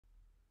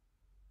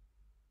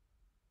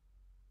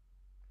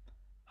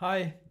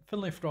Hi,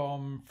 Finlay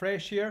from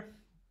Fresh here.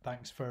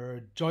 Thanks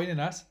for joining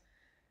us.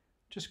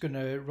 Just going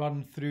to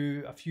run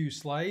through a few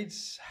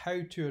slides how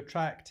to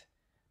attract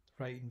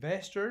the right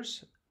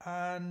investors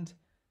and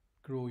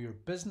grow your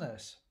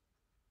business.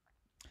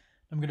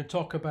 I'm going to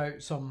talk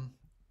about some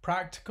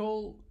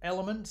practical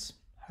elements,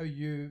 how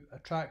you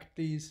attract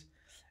these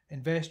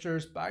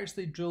investors, but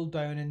actually drill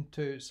down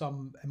into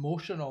some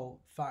emotional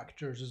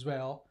factors as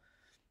well.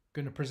 I'm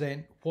going to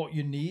present what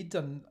you need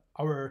and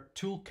our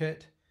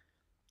toolkit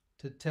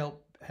to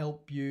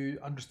help you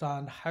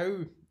understand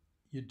how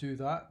you do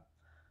that.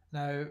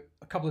 Now,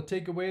 a couple of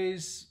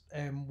takeaways.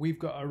 We've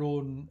got our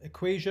own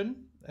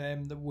equation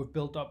that we've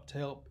built up to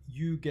help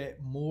you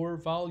get more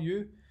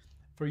value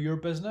for your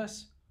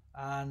business.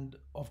 And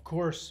of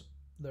course,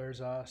 there's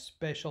a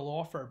special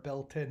offer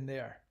built in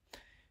there.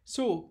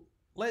 So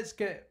let's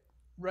get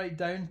right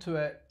down to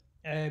it.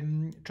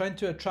 Trying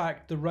to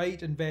attract the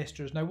right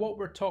investors. Now, what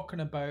we're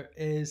talking about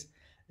is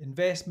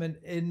investment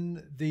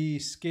in the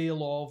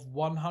scale of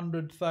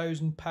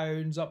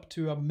 £100,000 up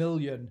to £1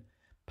 million,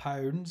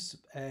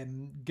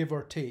 give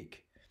or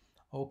take.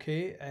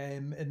 Okay,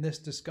 in this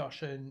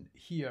discussion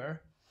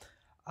here.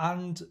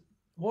 And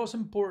what's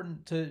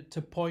important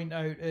to point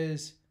out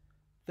is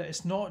that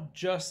it's not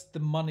just the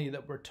money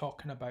that we're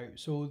talking about.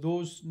 So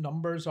those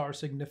numbers are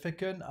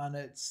significant and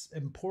it's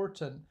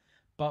important.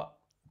 But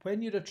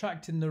when you're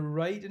attracting the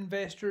right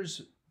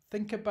investors,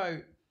 think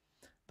about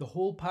the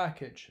whole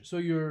package. So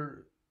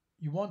you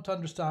want to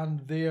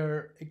understand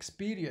their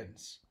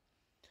experience.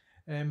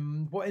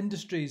 What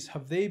industries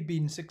have they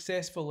been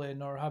successful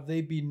in, or have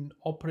they been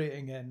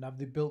operating in? Have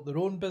they built their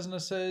own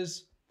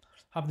businesses?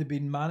 Have they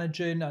been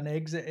managing and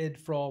exited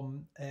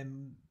from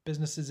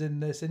businesses in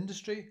this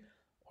industry?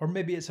 Or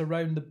maybe it's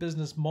around the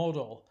business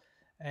model.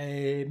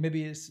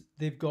 Maybe it's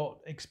they've got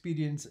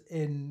experience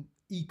in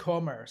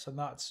e-commerce, and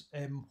that's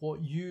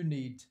what you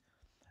need.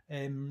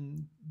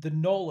 The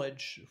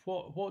knowledge.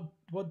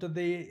 What do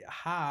they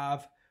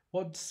have?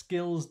 What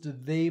skills do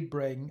they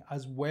bring,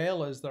 as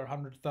well as their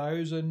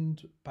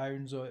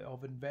 £100,000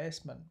 of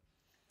investment?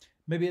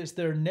 Maybe it's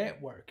their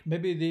network.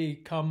 Maybe they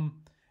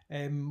come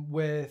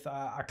with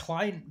a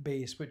client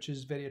base which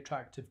is very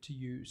attractive to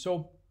you.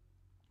 So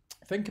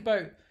think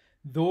about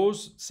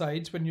those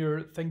sides when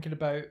you're thinking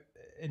about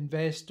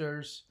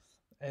investors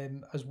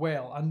as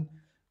well. And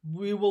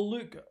we will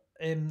look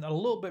in a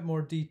little bit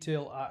more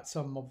detail at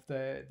some of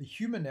the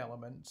human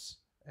elements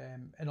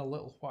in a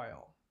little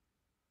while.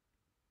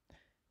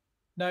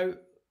 Now,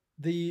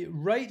 the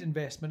right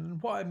investment,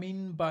 and what I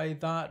mean by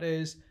that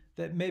is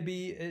that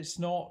maybe it's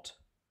not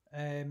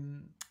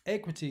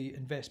equity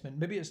investment.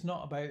 Maybe it's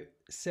not about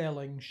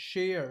selling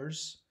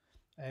shares,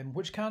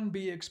 which can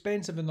be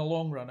expensive in the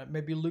long run. It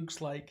maybe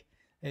looks like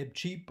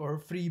cheap or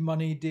free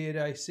money,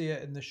 dare I say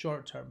it, in the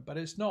short term, but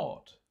it's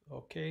not.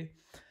 Okay,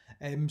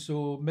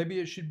 so maybe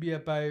it should be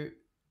about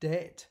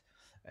debt,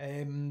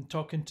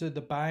 talking to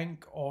the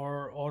bank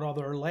or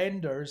other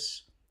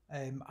lenders,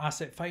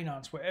 asset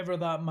finance, whatever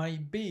that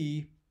might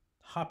be.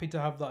 Happy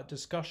to have that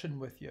discussion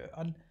with you.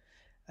 And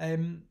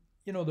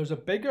there's a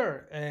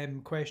bigger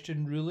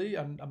question really,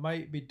 and I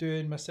might be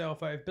doing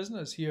myself out of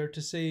business here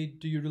to say,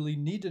 do you really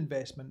need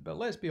investment? But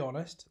let's be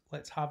honest,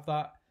 let's have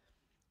that.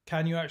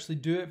 Can you actually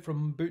do it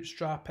from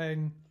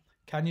bootstrapping?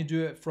 Can you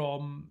do it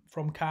from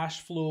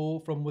cash flow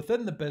from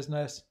within the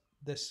business?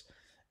 This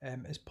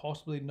is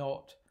possibly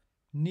not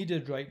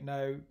needed right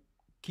now.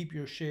 Keep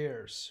your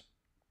shares.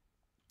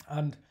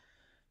 And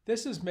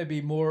this is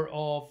maybe more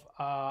of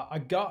a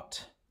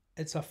gut.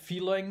 It's a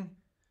feeling.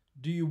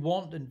 Do you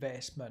want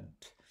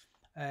investment?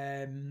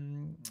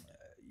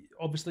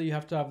 Obviously, you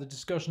have to have the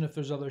discussion if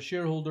there's other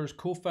shareholders,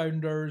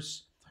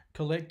 co-founders.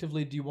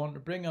 Collectively, do you want to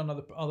bring on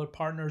other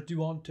partners? Do you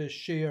want to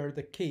share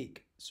the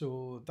cake?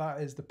 So that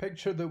is the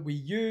picture that we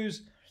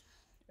use.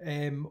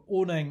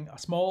 Owning a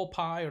small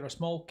pie or a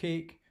small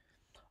cake,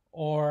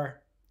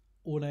 or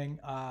owning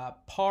a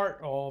part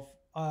of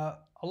a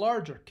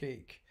larger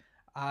cake.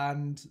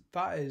 And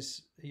that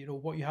is,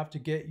 what you have to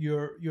get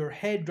your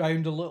head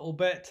round a little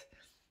bit,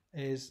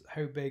 is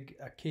how big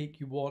a cake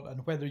you want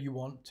and whether you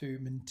want to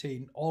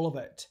maintain all of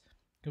it.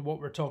 Because what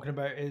we're talking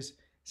about is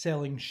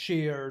selling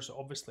shares,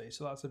 obviously.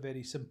 So that's a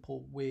very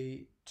simple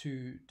way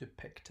to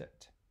depict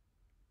it.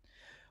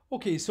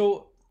 Okay,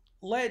 so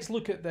let's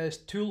look at this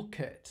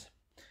toolkit.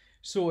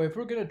 So if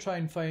we're going to try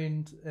and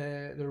find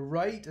the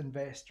right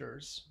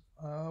investors,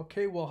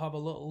 okay, we'll have a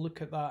little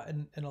look at that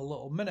in a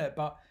little minute.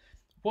 But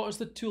what is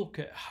the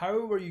toolkit?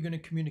 How are you going to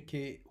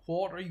communicate?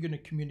 What are you going to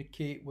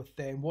communicate with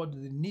them? What do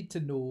they need to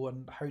know,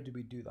 and how do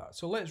we do that?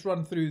 So let's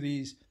run through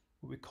these,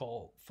 what we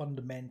call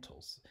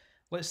fundamentals.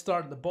 Let's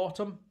start at the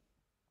bottom,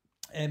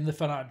 the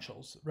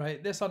financials,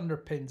 right? This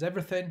underpins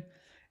everything.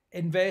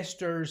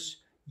 Investors,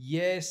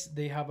 yes,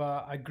 they have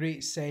a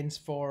great sense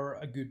for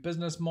a good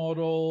business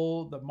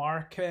model, the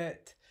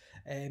market,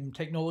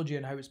 technology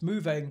and how it's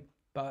moving.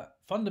 But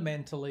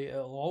fundamentally,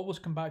 it'll always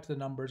come back to the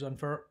numbers. And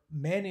for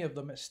many of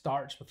them, it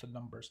starts with the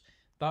numbers.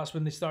 That's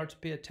when they start to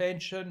pay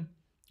attention.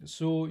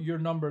 So your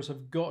numbers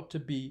have got to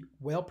be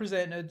well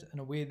presented in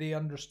a way they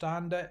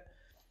understand it.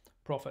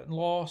 profit and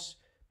loss,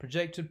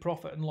 projected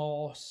profit and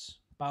loss,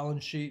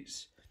 balance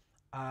sheets,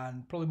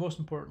 and probably most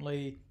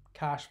importantly,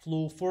 cash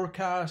flow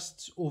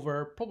forecasts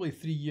over probably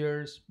 3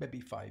 years, maybe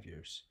 5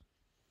 years.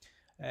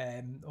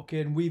 Okay,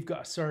 and we've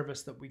got a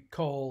service that we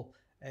call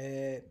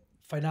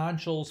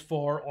Financials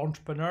for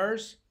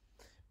Entrepreneurs,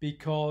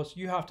 because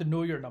you have to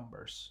know your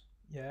numbers.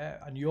 Yeah,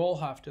 and you all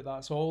have to.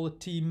 That's all the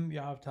team. You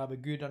have to have a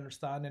good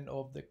understanding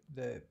of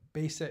the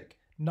basic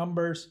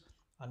numbers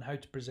and how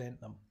to present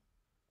them.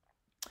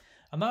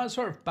 And that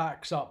sort of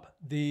backs up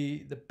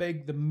the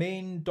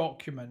main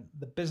document,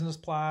 the business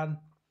plan.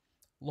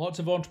 Lots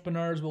of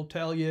entrepreneurs will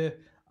tell you,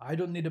 I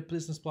don't need a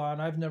business plan.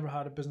 I've never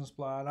had a business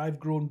plan. I've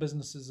grown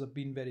businesses that have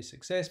been very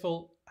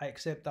successful. I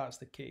accept that's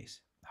the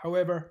case.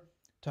 However,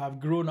 to have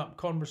grown up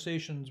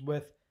conversations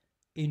with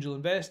angel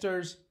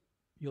investors,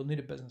 you'll need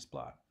a business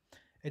plan.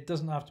 It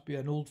doesn't have to be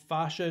an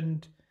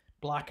old-fashioned,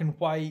 black and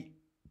white,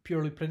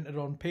 purely printed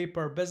on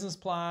paper business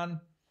plan,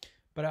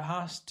 but it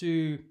has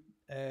to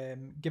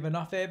give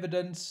enough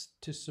evidence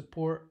to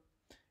support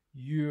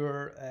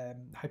your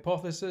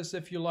hypothesis,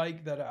 if you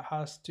like, that it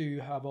has to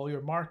have all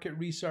your market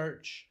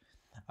research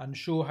and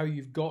show how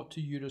you've got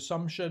to your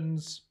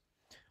assumptions,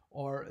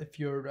 or if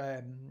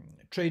you're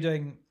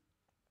trading,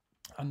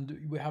 and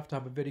we have to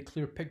have a very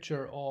clear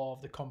picture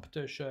of the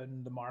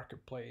competition, the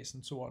marketplace,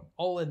 and so on,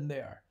 all in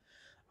there.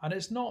 And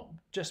it's not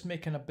just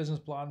making a business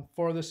plan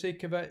for the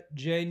sake of it.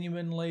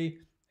 Genuinely,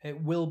 it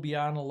will be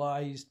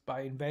analysed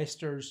by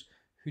investors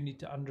who need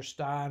to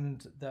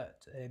understand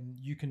that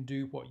you can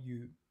do what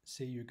you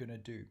say you're going to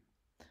do.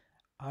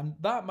 And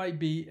that might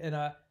be in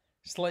a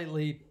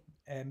slightly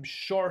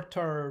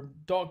shorter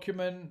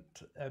document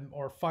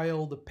or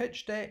file, the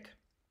pitch deck.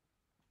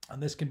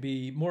 And this can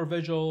be more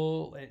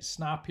visual, it's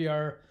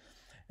snappier,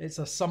 it's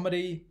a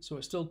summary, so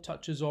it still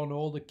touches on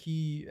all the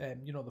key,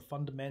 the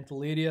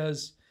fundamental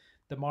areas,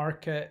 the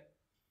market,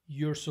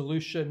 your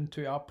solution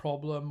to a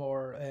problem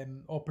or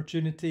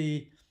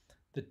opportunity,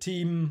 the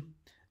team,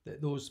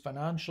 those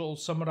financials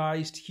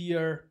summarized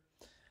here.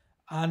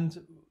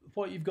 And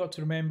what you've got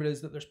to remember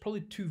is that there's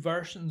probably two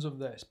versions of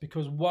this,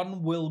 because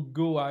one will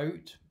go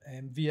out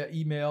via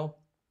email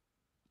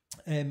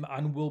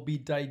and will be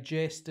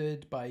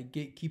digested by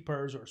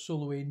gatekeepers or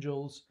solo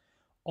angels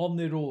on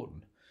their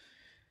own.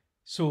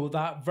 So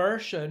that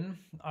version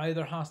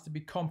either has to be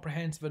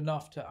comprehensive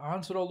enough to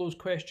answer all those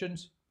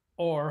questions,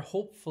 or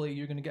hopefully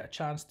you're going to get a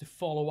chance to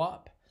follow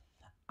up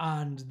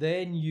and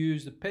then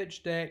use the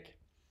pitch deck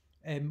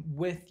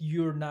with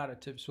your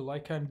narrative. So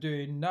like I'm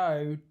doing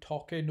now,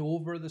 talking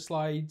over the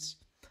slides.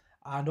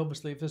 And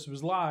obviously if this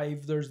was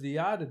live, there's the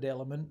added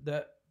element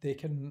that they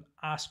can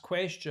ask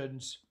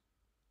questions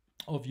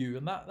of you.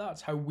 And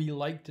that's how we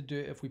like to do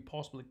it if we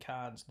possibly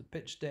can. So the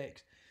pitch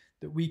decks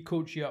that we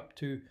coach you up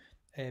to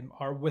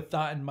are with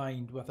that in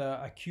mind, with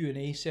a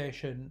Q&A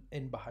session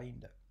in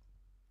behind it.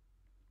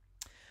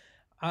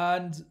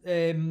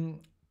 And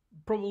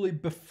probably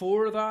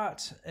before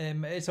that,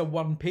 it's a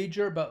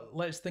one-pager, but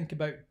let's think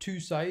about two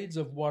sides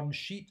of one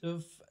sheet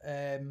of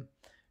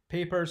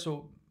paper.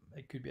 So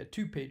it could be a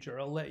two-pager.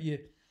 I'll let you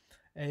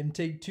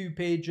take 2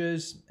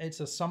 pages. It's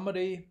a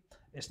summary.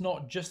 It's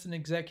not just an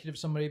executive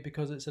summary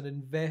because it's an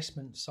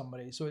investment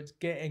summary. So it's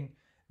getting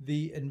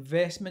the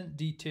investment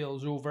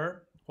details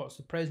over. What's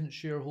the present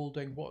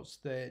shareholding? What's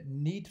the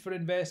need for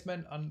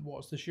investment? And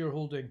what's the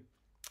shareholding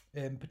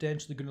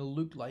potentially going to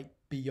look like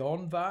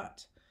beyond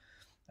that?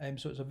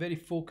 So it's a very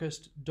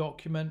focused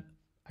document.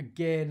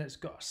 Again, it's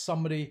got a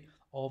summary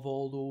of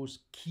all those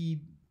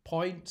key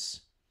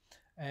points.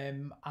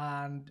 And,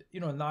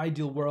 in the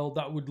ideal world,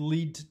 that would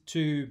lead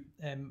to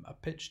a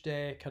pitch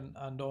deck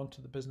and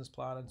onto the business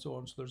plan and so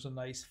on. So there's a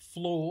nice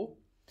flow.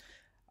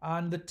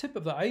 And the tip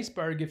of the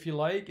iceberg, if you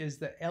like, is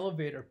the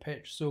elevator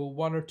pitch. So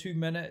 1 or 2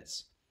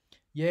 minutes,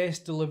 yes,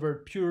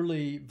 delivered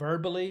purely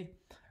verbally,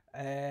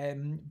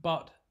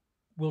 but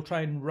we'll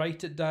try and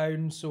write it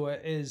down so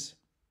it is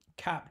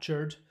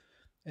captured.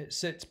 It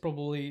sits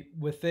probably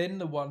within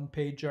the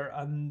one-pager,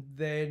 and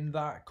then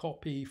that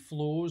copy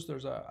flows.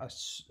 There's a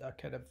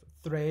kind of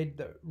thread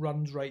that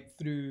runs right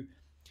through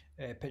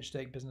pitch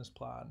deck, business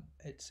plan,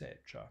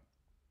 etc.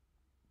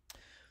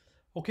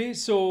 Okay,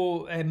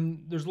 so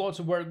there's lots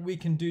of work we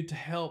can do to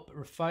help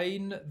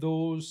refine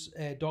those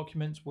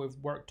documents. We've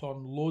worked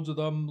on loads of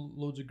them,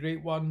 loads of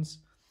great ones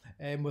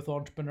with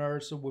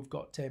entrepreneurs. So we've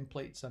got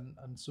templates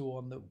and so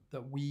on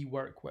that we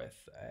work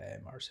with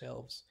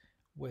ourselves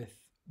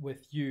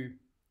with you.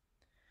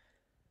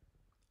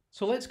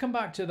 So let's come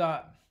back to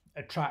that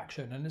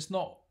attraction. And it's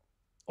not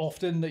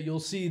often that you'll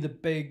see the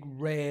big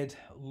red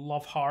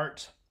love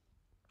heart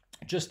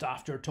just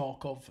after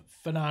talk of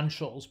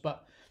financials,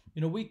 but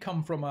we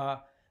come from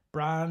a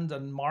brand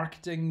and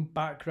marketing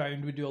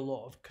background. We do a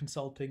lot of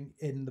consulting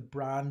in the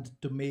brand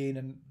domain,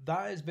 and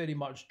that is very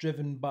much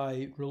driven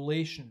by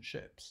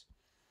relationships.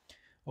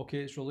 Okay,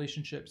 it's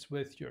relationships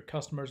with your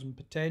customers and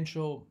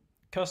potential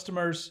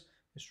customers.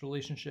 It's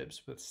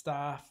relationships with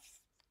staff,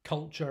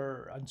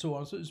 culture, and so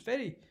on. So it's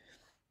very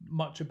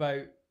much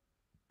about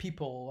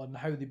people and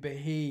how they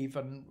behave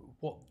and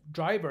what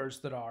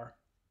drivers there are.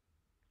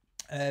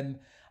 And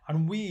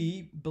And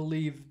we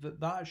believe that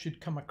that should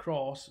come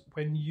across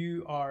when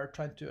you are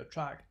trying to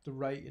attract the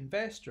right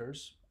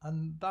investors,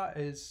 and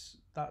that's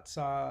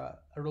a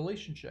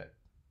relationship,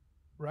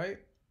 right?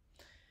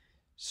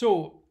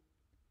 So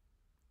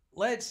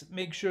let's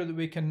make sure that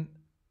we can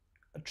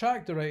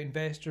attract the right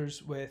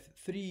investors with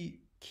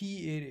three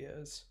key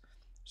areas.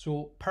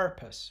 So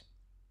purpose.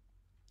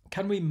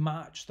 Can we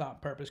match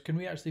that purpose? Can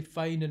we actually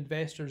find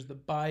investors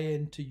that buy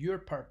into your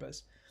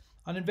purpose?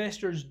 And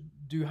investors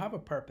do have a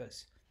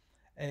purpose.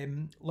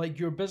 Like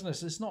your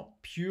business, it's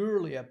not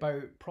purely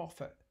about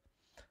profit.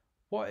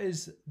 What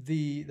is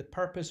the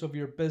purpose of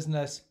your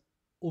business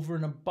over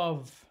and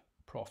above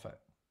profit?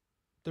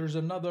 There's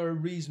another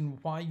reason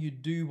why you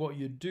do what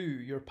you do.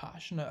 You're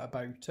passionate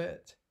about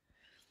it.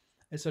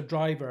 It's a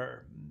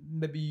driver.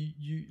 Maybe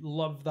you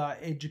love that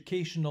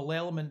educational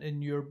element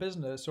in your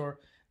business, or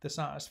the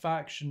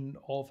satisfaction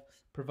of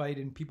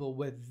providing people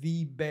with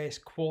the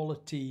best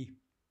quality,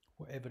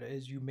 whatever it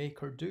is you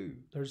make or do.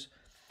 There's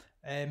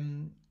a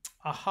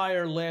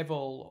higher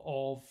level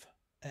of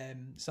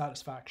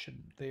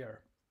satisfaction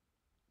there.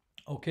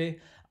 Okay,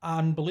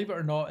 and believe it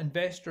or not,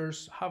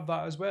 investors have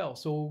that as well.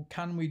 So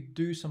can we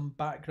do some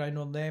background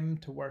on them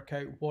to work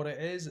out what it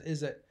is?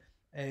 Is it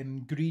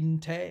green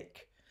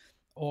tech,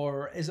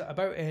 or is it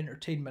about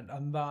entertainment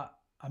and that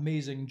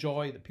amazing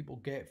joy that people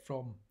get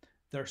from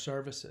their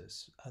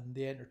services and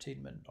the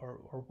entertainment,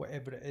 or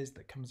whatever it is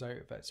that comes out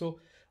of it?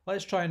 So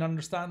let's try and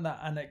understand that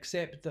and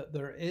accept that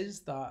there is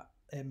that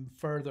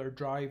further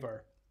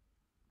driver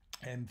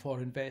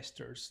for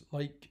investors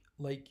like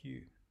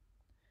you.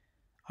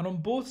 And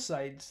on both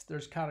sides,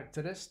 there's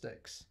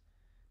characteristics.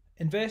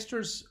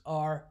 Investors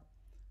are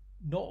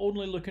not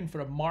only looking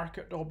for a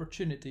market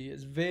opportunity,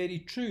 it's very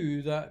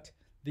true that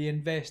they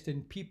invest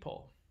in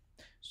people.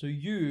 So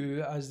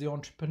you, as the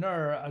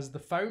entrepreneur, as the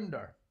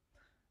founder,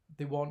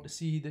 they want to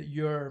see that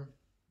you're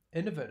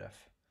innovative.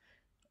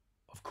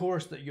 Of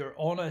course, that you're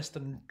honest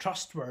and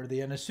trustworthy.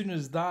 And as soon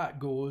as that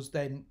goes,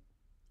 then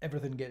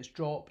everything gets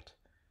dropped.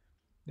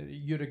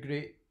 You're a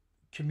great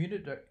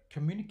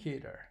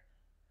communicator.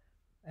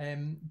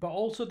 But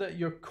also that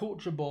you're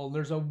coachable.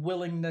 There's a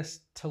willingness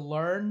to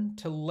learn,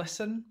 to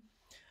listen.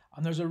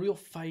 And there's a real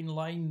fine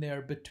line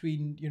there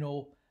between,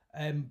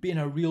 being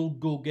a real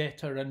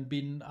go-getter and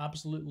being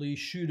absolutely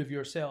sure of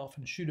yourself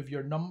and sure of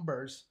your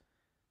numbers,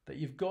 that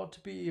you've got to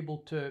be able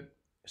to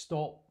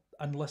stop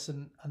and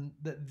listen, and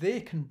that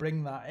they can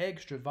bring that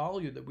extra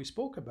value that we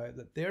spoke about,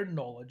 that their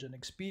knowledge and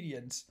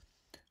experience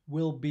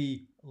will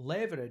be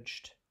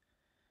leveraged,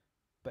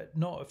 but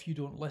not if you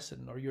don't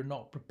listen or you're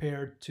not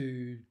prepared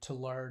to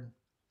learn.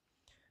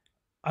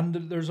 And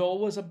there's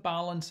always a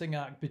balancing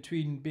act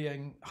between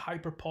being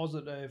hyper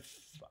positive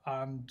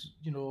and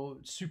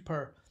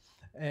super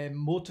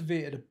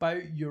motivated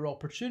about your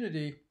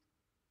opportunity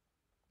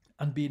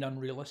and being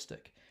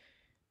unrealistic.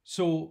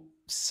 So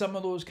some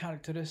of those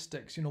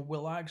characteristics,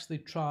 we'll actually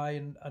try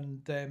and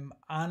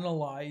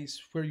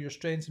analyze where your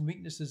strengths and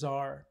weaknesses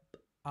are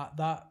at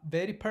that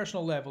very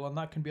personal level, and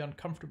that can be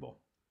uncomfortable.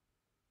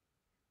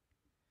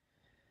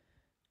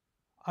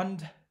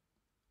 And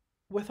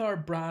with our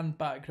brand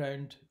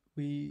background,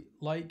 we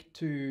like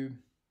to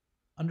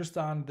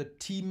understand the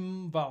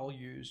team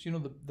values,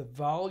 the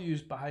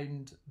values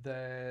behind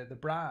the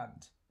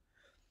brand.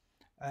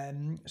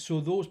 So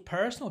those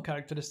personal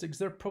characteristics,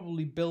 they're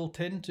probably built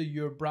into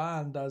your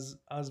brand as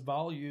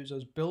values,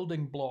 as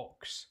building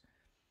blocks.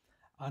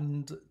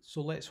 And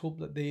so let's hope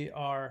that they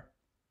are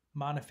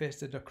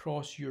manifested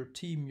across your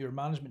team, your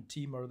management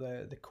team, or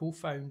the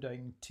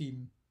co-founding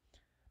team.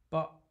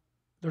 But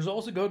there's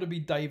also got to be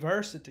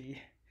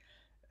diversity,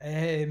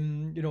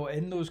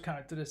 in those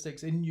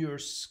characteristics, in your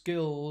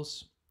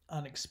skills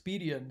and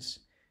experience.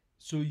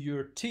 So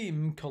your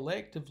team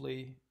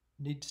collectively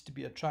needs to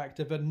be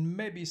attractive, and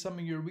maybe some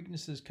of your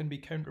weaknesses can be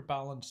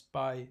counterbalanced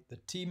by the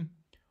team,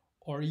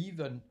 or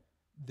even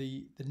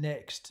the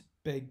next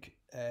big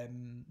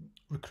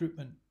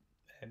recruitment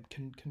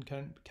can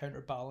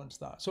counterbalance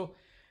that. So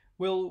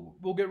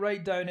we'll get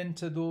right down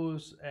into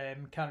those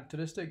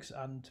characteristics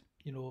and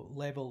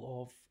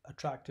level of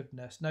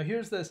attractiveness. Now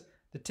here's the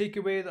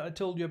takeaway that I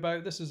told you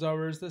about. This is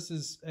ours. This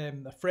is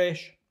a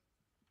fresh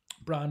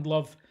brand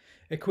love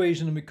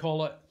equation, and we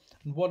call it.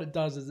 And what it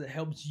does is it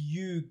helps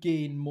you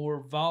gain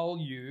more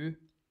value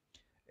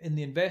in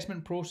the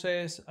investment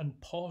process and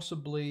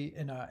possibly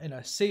in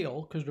a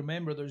sale, because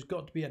remember, there's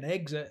got to be an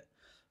exit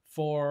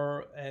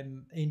for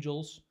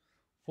angels.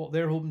 What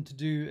they're hoping to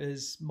do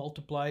is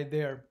multiply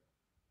their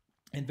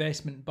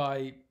investment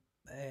by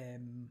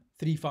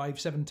 3, 5,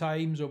 7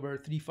 times over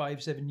 3,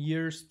 5, 7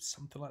 years,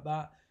 something like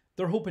that.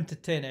 They're hoping to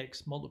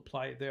 10x,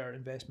 multiply their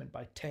investment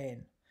by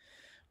 10.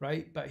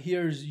 Right? But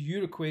here's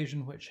your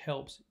equation, which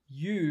helps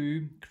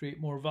you create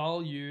more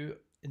value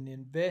in the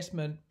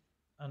investment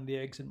and the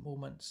exit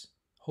moments,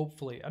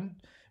 hopefully. And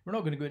we're not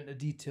going to go into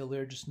detail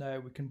there just now.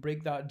 We can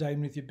break that down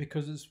with you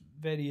because it's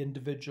very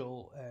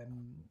individual,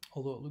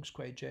 although it looks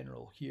quite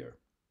general here.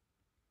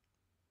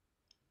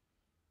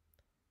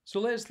 So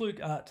let's look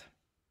at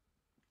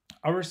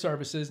our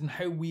services and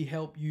how we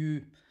help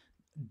you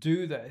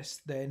do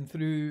this then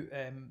through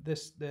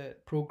the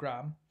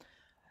program.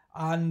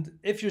 And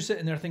if you're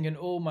sitting there thinking,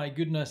 oh my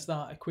goodness,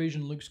 that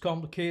equation looks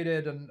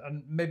complicated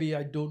and maybe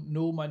I don't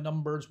know my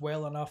numbers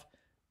well enough,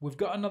 we've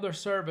got another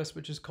service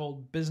which is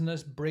called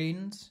Business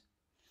Brains.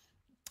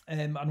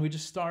 And we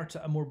just start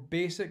at a more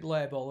basic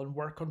level and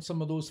work on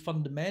some of those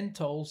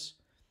fundamentals.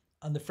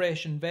 And the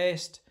Fresh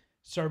Invest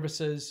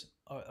services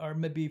are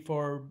maybe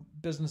for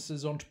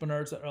businesses,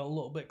 entrepreneurs that are a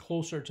little bit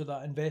closer to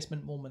that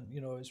investment moment. You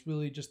know, it's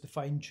really just the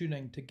fine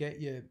tuning to get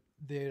you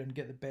there and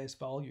get the best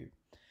value.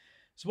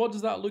 So what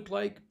does that look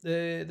like?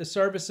 The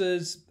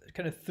services,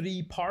 kind of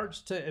three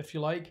parts to it, if you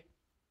like: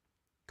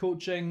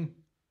 coaching,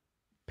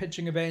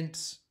 pitching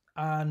events,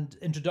 and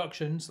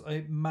introductions,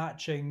 like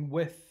matching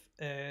with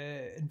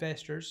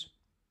investors.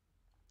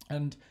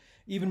 And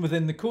even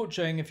within the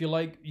coaching, if you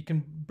like, you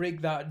can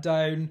break that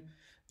down.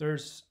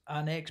 There's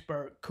an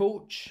expert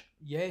coach.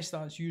 Yes,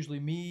 that's usually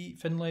me,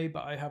 Finlay,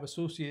 but I have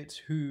associates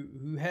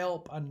who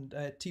help, and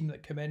a team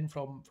that come in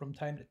from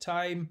time to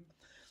time.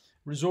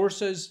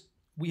 Resources,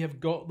 we have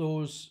got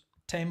those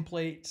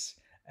templates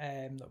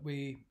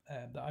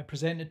that I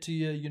presented to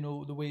you, you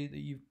know, the way that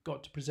you've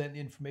got to present the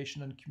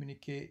information and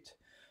communicate.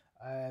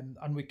 And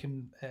we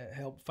can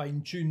help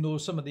fine tune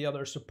those, some of the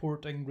other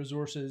supporting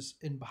resources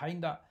in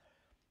behind that.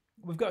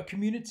 We've got a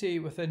community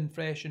within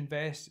Fresh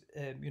Invest.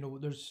 You know,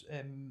 there's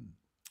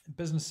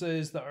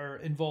businesses that are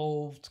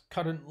involved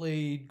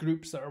currently,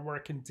 groups that are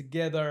working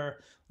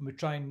together, and we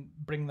try and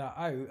bring that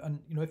out. And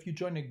you know, if you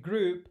join a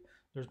group,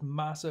 there's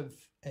massive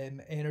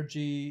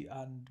energy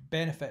and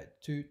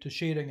benefit to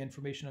sharing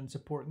information and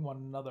supporting one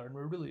another, and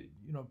we're really,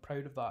 you know,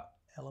 proud of that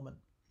element.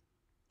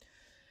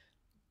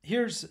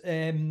 Here's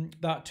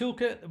that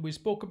toolkit that we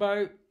spoke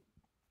about.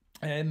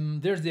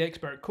 There's the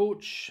expert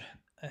coach,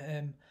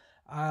 and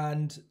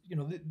you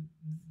know,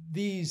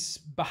 these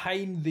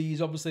behind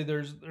these, obviously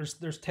there's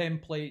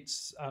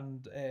templates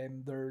and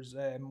there's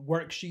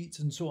worksheets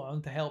and so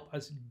on to help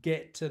us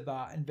get to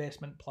that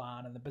investment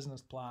plan and the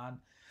business plan.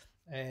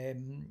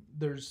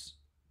 There's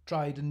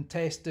tried and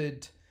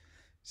tested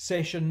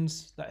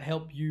sessions that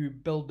help you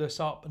build this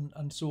up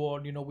and so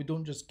on. You know, we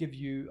don't just give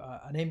you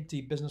an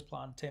empty business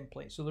plan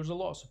template. So there's a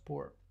lot of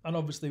support, and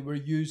obviously we're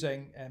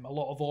using a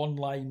lot of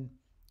online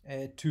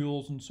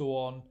tools and so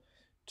on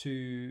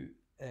to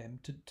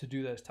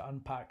do this, to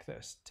unpack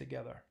this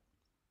together.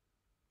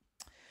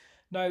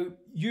 Now,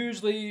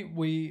 usually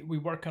we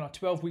work on a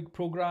 12-week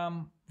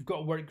program. We've got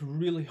to work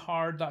really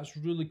hard. That's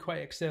really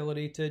quite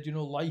accelerated. You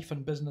know, life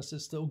and business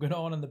is still going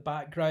on in the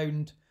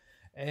background.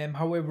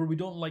 However, we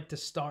don't like to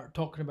start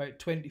talking about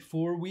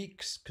 24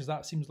 weeks because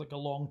that seems like a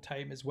long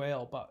time as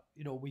well. But,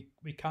 you know,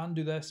 we can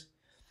do this.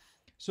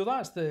 So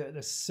that's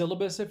the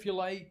syllabus, if you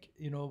like,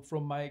 you know,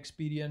 from my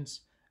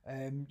experience.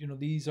 You know,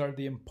 these are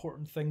the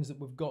important things that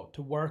we've got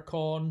to work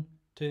on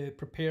to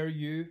prepare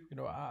you, you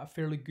know, at a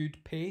fairly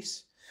good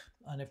pace.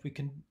 And if we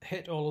can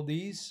hit all of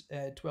these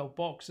 12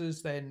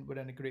 boxes, then we're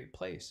in a great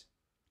place.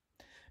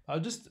 I'll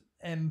just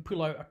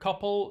pull out a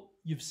couple.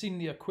 You've seen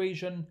the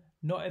equation.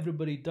 Not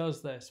everybody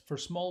does this. For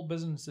small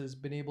businesses,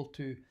 being able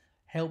to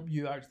help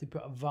you actually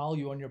put a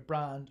value on your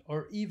brand,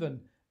 or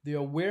even the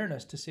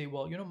awareness to say,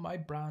 well, you know, my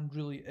brand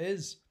really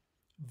is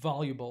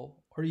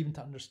valuable, or even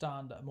to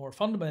understand at a more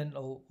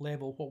fundamental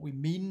level what we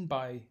mean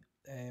by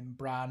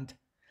brand,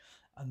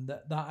 and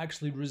that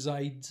actually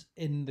resides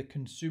in the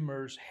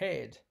consumer's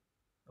head.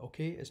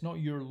 Okay, it's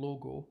not your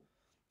logo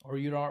or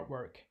your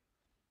artwork.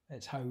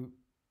 It's how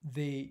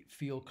they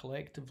feel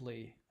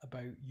collectively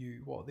about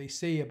you, what they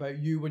say about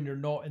you when you're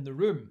not in the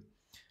room,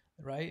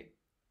 right?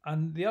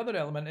 And the other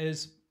element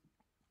is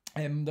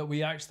that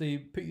we actually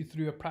put you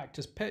through a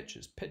practice pitch.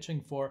 It's pitching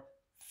for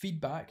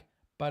feedback,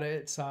 but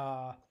it's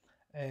a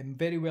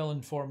very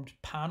well-informed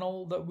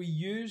panel that we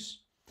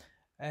use.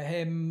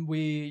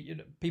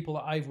 People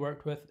that I've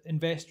worked with,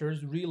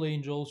 investors, real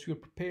angels who are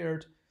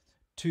prepared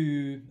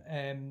to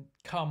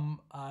come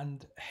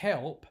and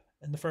help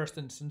in the first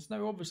instance.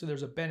 Now, obviously,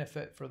 there's a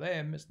benefit for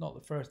them. It's not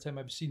the first time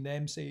I've seen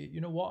them say, you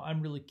know what, I'm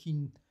really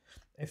keen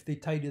if they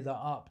tidy that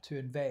up to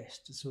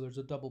invest. So there's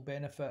a double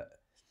benefit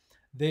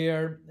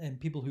there, and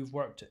people who've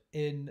worked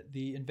in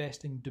the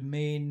investing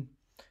domain.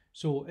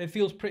 So it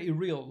feels pretty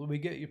real. We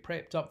get you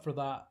prepped up for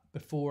that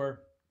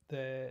before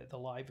the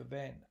live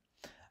event.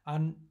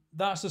 And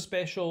that's the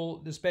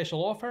special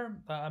offer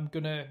that I'm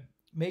going to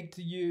make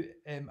to you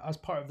as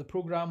part of the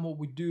program. What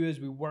we do is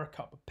we work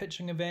up a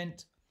pitching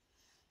event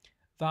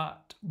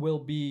that will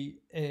be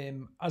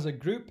as a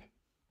group.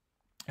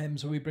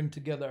 So we bring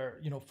together,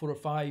 you know, 4 or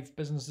 5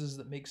 businesses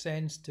that make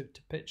sense to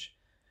pitch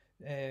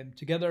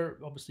together.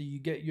 Obviously, you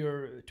get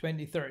your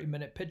 20-30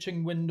 minute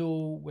pitching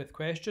window with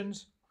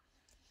questions.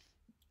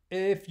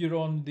 If you're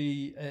on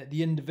the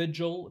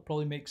individual, it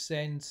probably makes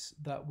sense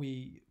that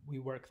we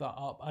work that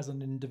up as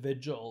an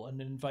individual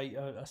and invite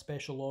a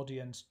special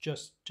audience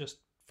just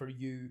for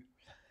you.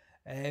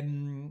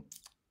 And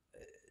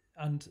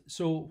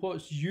so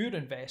what's your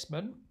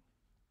investment?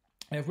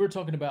 If we're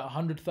talking about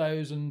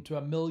 100,000 to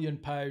 £1 million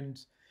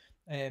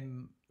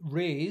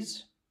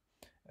raise,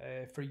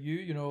 for you,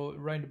 you know,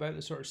 round about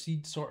the sort of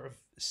seed sort of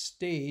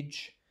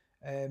stage.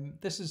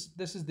 This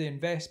is the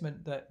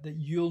investment that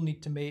you'll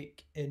need to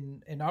make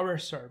in our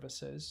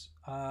services.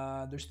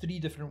 There's three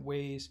different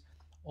ways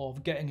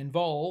of getting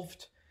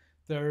involved.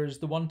 There's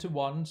the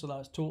one-to-one, so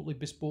that's totally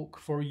bespoke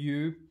for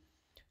you,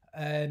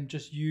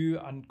 just you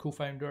and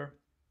co-founder,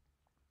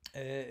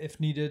 if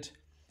needed.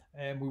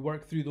 We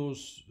work through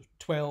those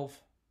 12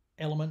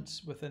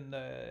 elements within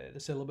the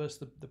syllabus,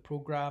 the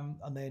program,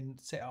 and then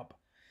set up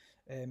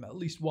at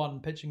least one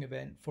pitching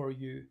event for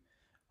you.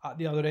 At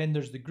the other end,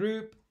 there's the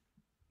group.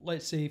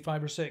 Let's say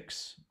 5 or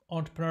 6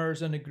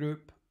 entrepreneurs in a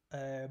group.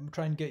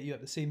 Try and get you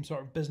at the same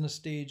sort of business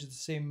stage, the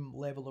same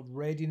level of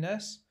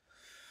readiness.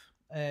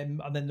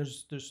 And then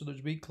there's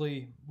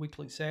weekly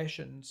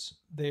sessions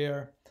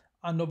there,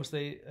 and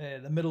obviously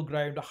the middle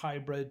ground, a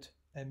hybrid.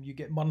 You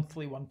get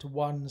monthly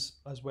one-to-ones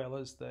as well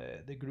as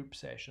the group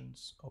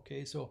sessions.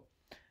 Okay, so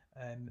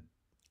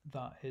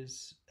that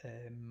is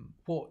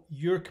what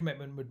your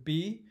commitment would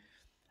be.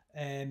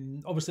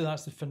 Obviously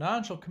that's the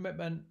financial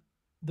commitment.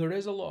 There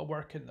is a lot of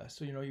work in this,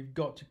 so you know you've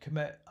got to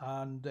commit,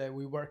 and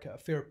we work at a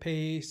fair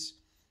pace,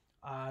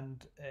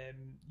 and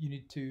you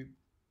need to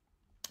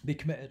be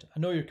committed. I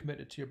know you're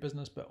committed to your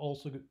business, but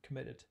also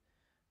committed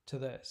to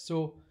this.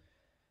 So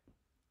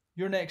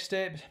your next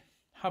step,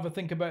 have a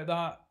think about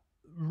that.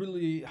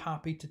 Really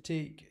happy to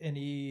take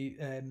any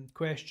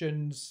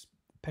questions.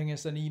 Ping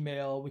us an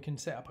email. We can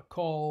set up a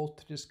call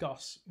to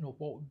discuss, you know,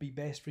 what would be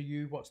best for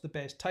you, what's the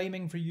best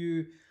timing for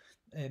you.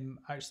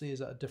 Actually, is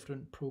it a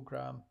different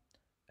program?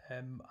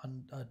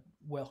 And I'd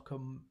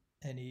welcome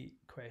any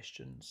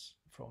questions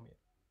from you.